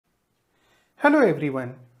Hello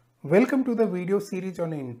everyone, welcome to the video series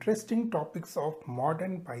on interesting topics of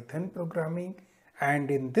modern Python programming,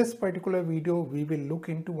 and in this particular video we will look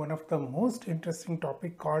into one of the most interesting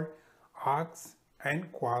topic called args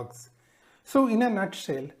and kwargs. So in a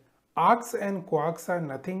nutshell, args and kwargs are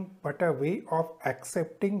nothing but a way of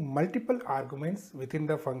accepting multiple arguments within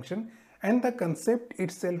the function, and the concept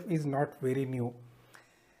itself is not very new.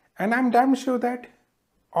 And I'm damn sure that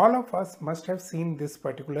all of us must have seen this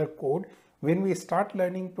particular code. When we start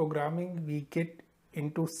learning programming, we get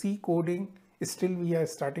into C coding. Still, we are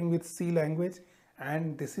starting with C language,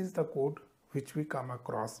 and this is the code which we come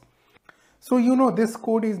across. So, this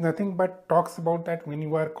code is nothing but talks about that when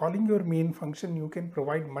you are calling your main function, you can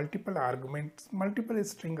provide multiple arguments, multiple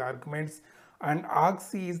string arguments, and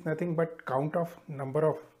argc is nothing but count of number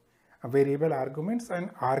of variable arguments,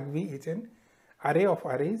 and argv is an array of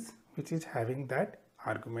arrays which is having that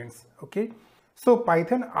arguments. Okay, so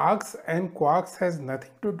Python args and kwargs has nothing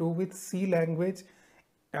to do with C language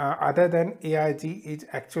other than arg is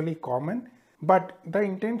actually common, but the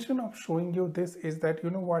intention of showing you this is that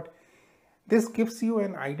this gives you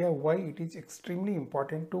an idea why it is extremely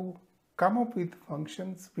important to come up with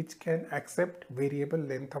functions which can accept variable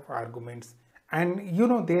length of arguments. And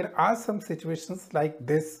there are some situations like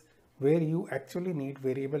this where you actually need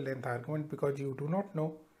variable length argument because you do not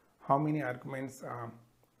know how many arguments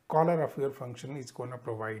caller of your function is going to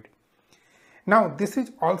provide. Now this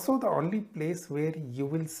is also the only place where you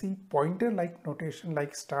will see pointer like notation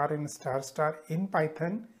like star and star star in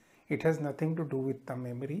Python. It has nothing to do with the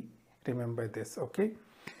memory. Remember this. Okay,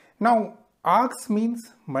 now args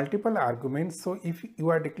means multiple arguments. So if you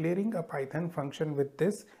are declaring a Python function with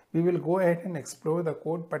this, we will go ahead and explore the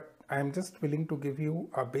code, but I am just willing to give you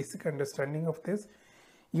a basic understanding of this.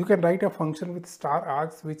 You can write a function with star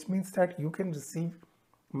args, which means that you can receive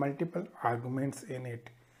multiple arguments in it.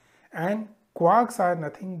 And kwargs are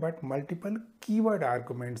nothing but multiple keyword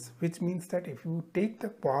arguments, which means that if you take the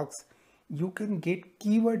kwargs, you can get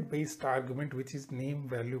keyword based argument, which is name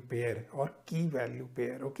value pair or key value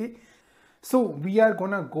pair. Okay, so we are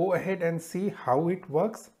gonna go ahead and see how it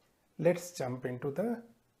works. Let's jump into the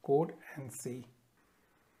code and see.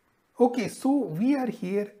 Okay, so we are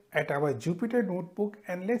here at our Jupyter notebook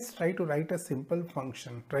and let's try to write a simple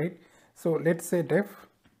function, right? So let's say def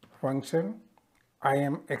function, I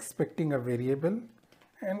am expecting a variable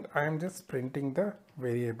and I am just printing the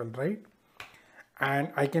variable, right?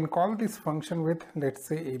 And I can call this function with, let's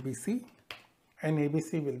say, ABC, and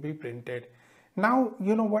ABC will be printed. Now,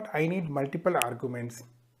 I need multiple arguments.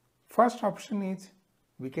 First option is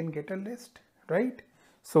we can get a list, right?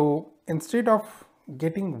 So instead of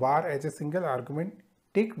getting var as a single argument,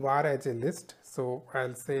 take var as a list. So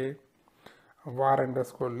I'll say var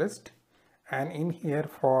underscore list, and in here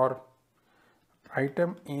for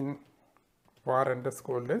item in var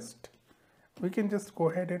underscore list, we can just go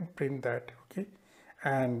ahead and print that. Okay,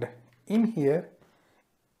 and in here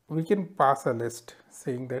we can pass a list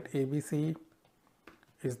saying that ABC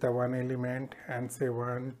is the one element and say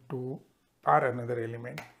 1, 2 are another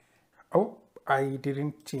element. Oh, I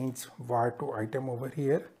didn't change var to item over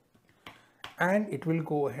here, and it will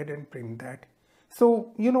go ahead and print that.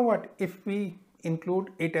 So if we include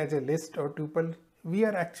it as a list or tuple, we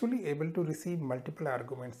are actually able to receive multiple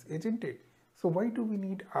arguments, isn't it? So why do we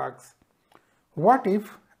need args? What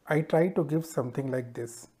if I try to give something like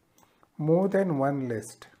this, more than one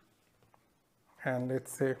list, and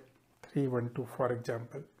let's say 3, 1, 2 for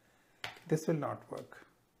example? This will not work,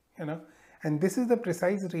 and this is the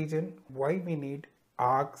precise reason why we need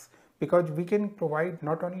args, because we can provide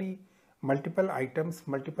not only multiple items,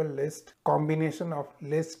 multiple list, combination of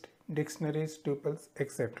list, dictionaries, tuples,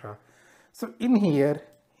 etc. So in here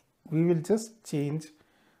we will just change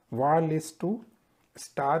var list to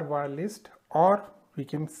star var list, or we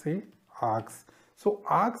can say args. So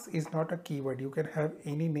args is not a keyword. You can have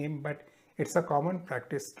any name, but it's a common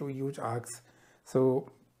practice to use args. So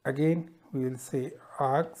again we will say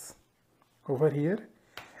args over here,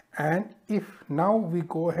 and if now we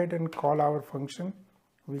go ahead and call our function,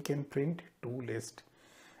 we can print to list.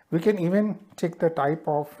 We can even check the type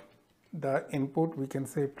of the input. We can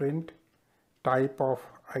say print type of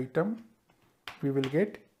item. We will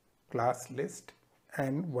get class list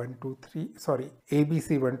and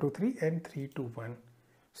ABC 1, 2, 3 and 3, 2, 1.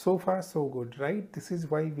 So far so good, right? This is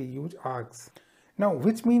why we use args. Now,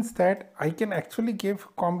 which means that I can actually give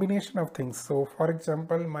combination of things. So for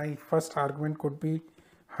example, my first argument could be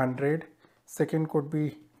 100, second could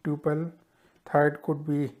be tuple, third could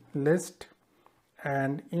be list,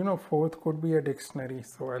 and fourth could be a dictionary.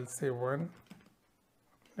 So I'll say 1,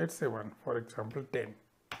 let's say 1, for example 10,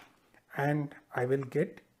 and I will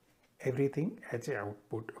get everything as a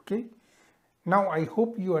output. Okay. Now I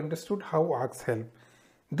hope you understood how args help.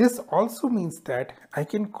 This also means that I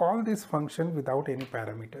can call this function without any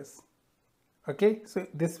parameters. Okay, so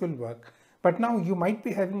this will work. But now you might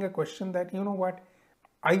be having a question that, you know what,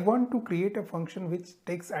 I want to create a function which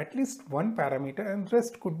takes at least one parameter and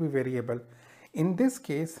rest could be variable. In this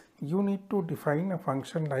case, you need to define a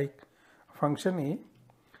function like function A,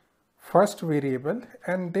 first variable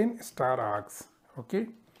and then star args. Okay,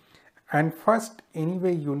 and first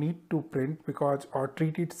anyway you need to print because or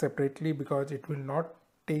treat it separately because it will not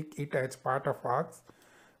take it as part of args.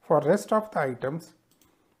 For rest of the items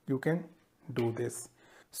you can do this.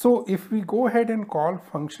 So if we go ahead and call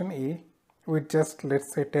function A with just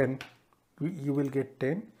let's say 10, you will get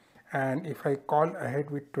 10, and if I call ahead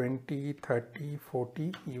with 20, 30,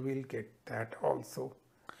 40, you will get that also.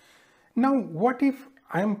 Now what if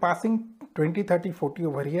I am passing 20, 30, 40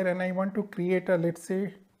 over here and I want to create a let's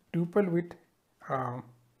say tuple with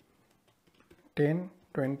 10,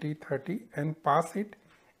 20, 30 and pass it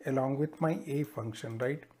along with my A function,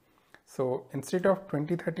 right? So instead of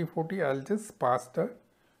 20, 30, 40, I'll just pass the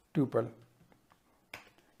tuple.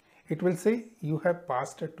 It will say you have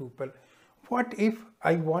passed a tuple. What if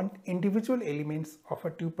I want individual elements of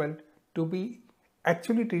a tuple to be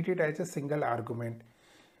actually treated as a single argument?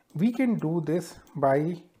 We can do this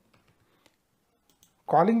by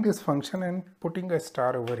calling this function and putting a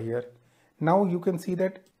star over here. Now you can see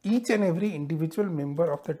that each and every individual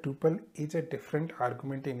member of the tuple is a different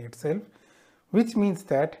argument in itself, which means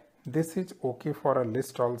that this is okay for a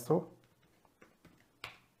list also.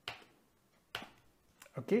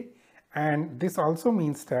 Okay, and this also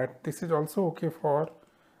means that this is also okay for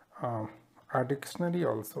our dictionary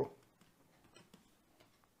also.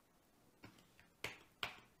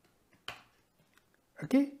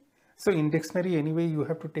 Okay, so in dictionary anyway you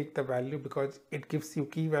have to take the value because it gives you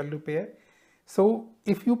key value pair. So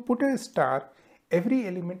if you put a star, every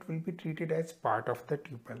element will be treated as part of the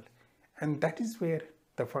tuple, and that is where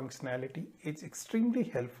the functionality is extremely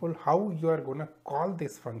helpful. How you are gonna call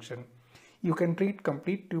this function. You can treat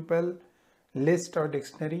complete tuple, list or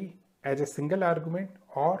dictionary as a single argument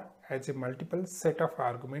or as a multiple set of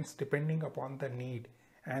arguments depending upon the need,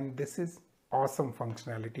 and this is awesome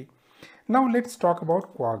functionality. Now let's talk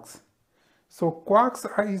about kwargs. So kwargs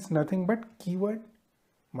is nothing but keyword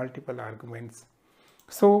multiple arguments.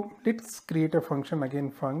 So let's create a function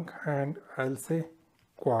again, func, and I'll say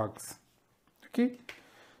kwargs. Okay,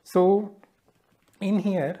 so in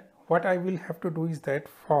here what I will have to do is that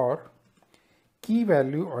for key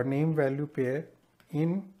value or name value pair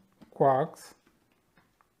in kwargs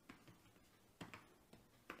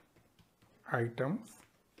items,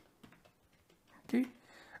 okay,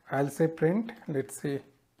 I'll say print, let's say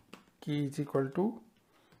key is equal to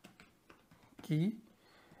key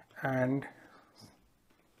and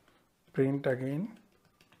print again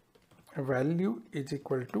value is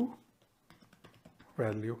equal to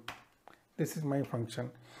value. This is my function.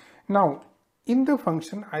 Now in the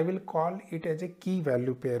function I will call it as a key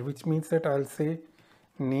value pair, which means that I'll say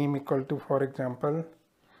name equal to, for example,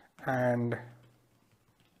 and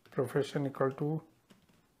profession equal to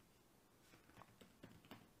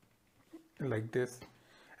like this,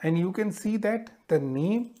 and you can see that the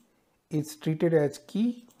name is treated as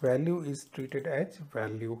key, value is treated as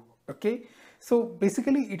value. Okay, so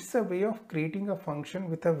basically it's a way of creating a function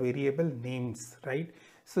with a variable names, right?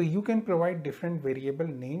 So you can provide different variable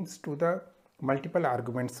names to the multiple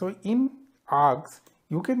arguments. So in args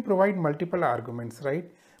you can provide multiple arguments, right?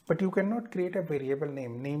 But you cannot create a variable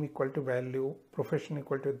name equal to value, profession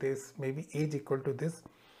equal to this, maybe age equal to this.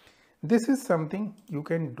 This is something you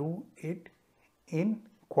can do it in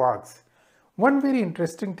kwargs. One very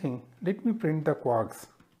interesting thing, let me print the kwargs.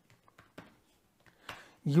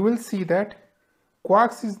 You will see that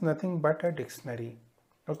kwargs is nothing but a dictionary.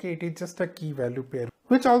 Okay, it is just a key value pair,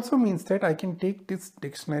 which also means that I can take this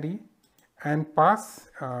dictionary and pass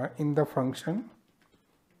in the function,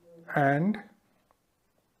 and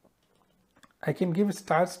I can give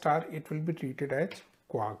star star, it will be treated as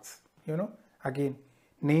kwargs. You know, again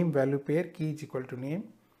name value pair, key is equal to name,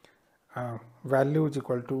 value is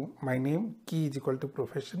equal to my name, key is equal to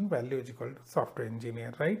profession, value is equal to software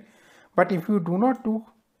engineer, right? But if you do not do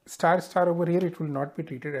star star over here, it will not be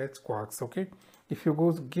treated as kwargs. Okay, if you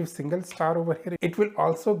go give single star over here, it will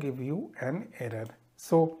also give you an error.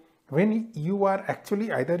 So when you are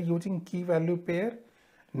actually either using key value pair,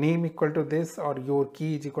 name equal to this, or your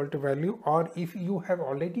key is equal to value, or if you have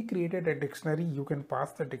already created a dictionary, you can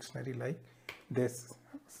pass the dictionary like this,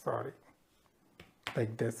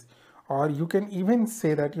 like this, or you can even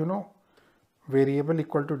say that, you know, variable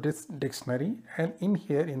equal to this dictionary, and in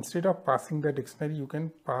here instead of passing the dictionary you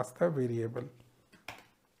can pass the variable.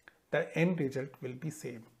 The end result will be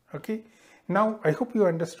same. Okay, now I hope you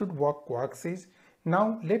understood what kwargs is.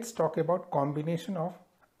 Now let's talk about combination of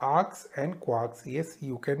args and kwargs. Yes,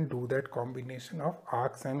 you can do that combination of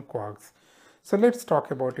args and kwargs. So let's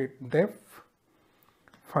talk about it. Def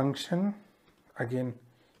function, again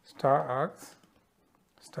star args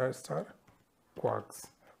star kwargs.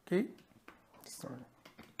 Okay, sorry.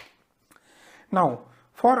 Now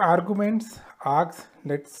for arguments args,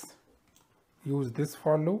 let's use this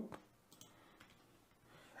for loop,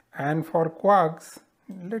 and for kwargs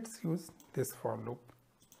let's use this for loop.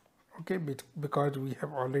 Okay, because we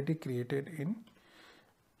have already created in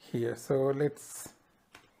here. So let's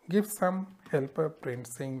give some helper print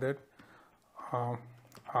saying that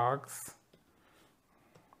args,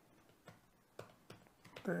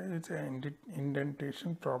 there is an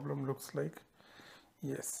indentation problem looks like.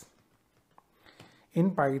 Yes,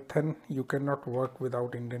 in Python you cannot work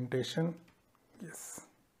without indentation. Yes,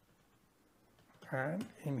 and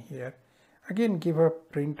in here again give a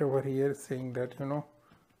print over here saying that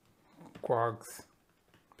kwargs.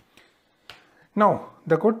 Now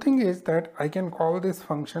the good thing is that I can call this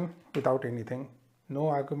function without anything, no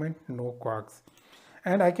argument, no kwargs,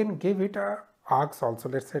 and I can give it a args also.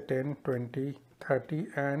 Let's say 10, 20, 30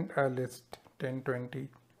 and a list 10, 20,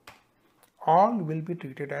 all will be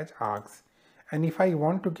treated as args. And if I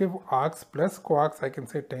want to give args plus kwargs, I can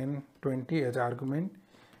say 10, 20 as argument,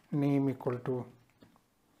 name equal to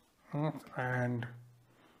and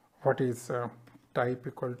what is type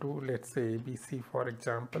equal to, let's say ABC for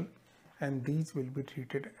example, and these will be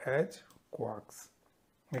treated as kwargs.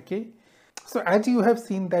 Okay, so as you have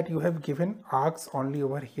seen that you have given args only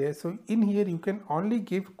over here, so in here you can only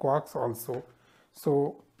give kwargs also.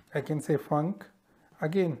 So I can say func,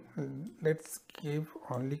 again let's give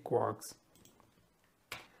only kwargs.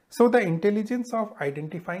 So the intelligence of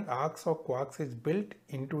identifying args or kwargs is built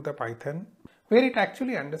into the Python, where it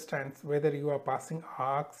actually understands whether you are passing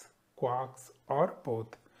args, kwargs or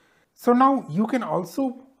both. So now you can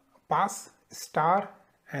also pass star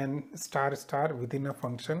and star within a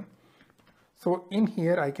function. So in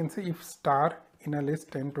here I can say if star in a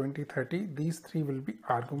list 10, 20, 30, these three will be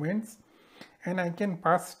arguments, and I can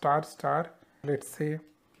pass star, let's say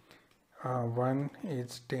 1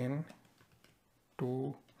 is 10,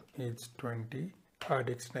 2 is 20, a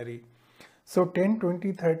dictionary. So 10,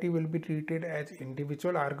 20, 30 will be treated as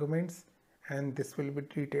individual arguments, and this will be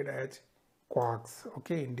treated as kwargs.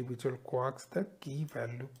 Okay, individual kwargs, the key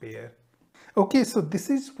value pair. Okay, so this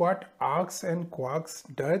is what args and kwargs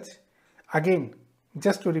does. Again,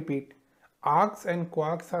 just to repeat, args and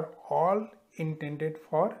kwargs are all intended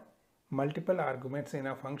for multiple arguments in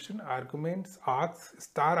a function. Arguments args,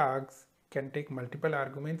 star args can take multiple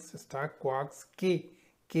arguments, star kwargs k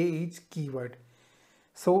is keyword.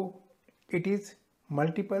 So it is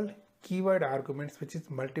multiple keyword arguments, which is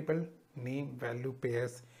multiple name value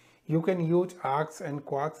pairs. You can use args and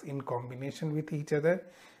kwargs in combination with each other.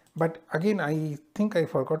 But again, I think I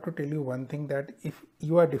forgot to tell you one thing, that if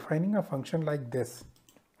you are defining a function like this,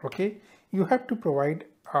 okay, you have to provide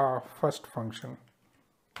a first function.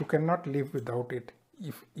 You cannot live without it.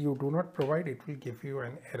 If you do not provide, it will give you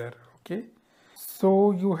an error. Okay,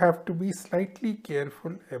 so you have to be slightly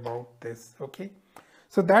careful about this. Okay,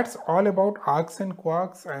 so that's all about args and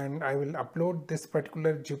kwargs, and I will upload this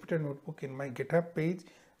particular Jupyter notebook in my GitHub page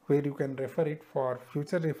where you can refer it for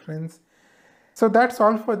future reference. So that's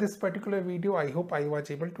all for this particular video. I hope I was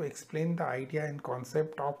able to explain the idea and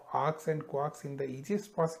concept of args and kwargs in the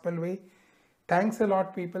easiest possible way. Thanks a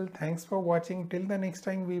lot people. Thanks for watching. Till the next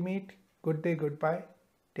time we meet. Good day, goodbye.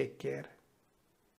 Take care.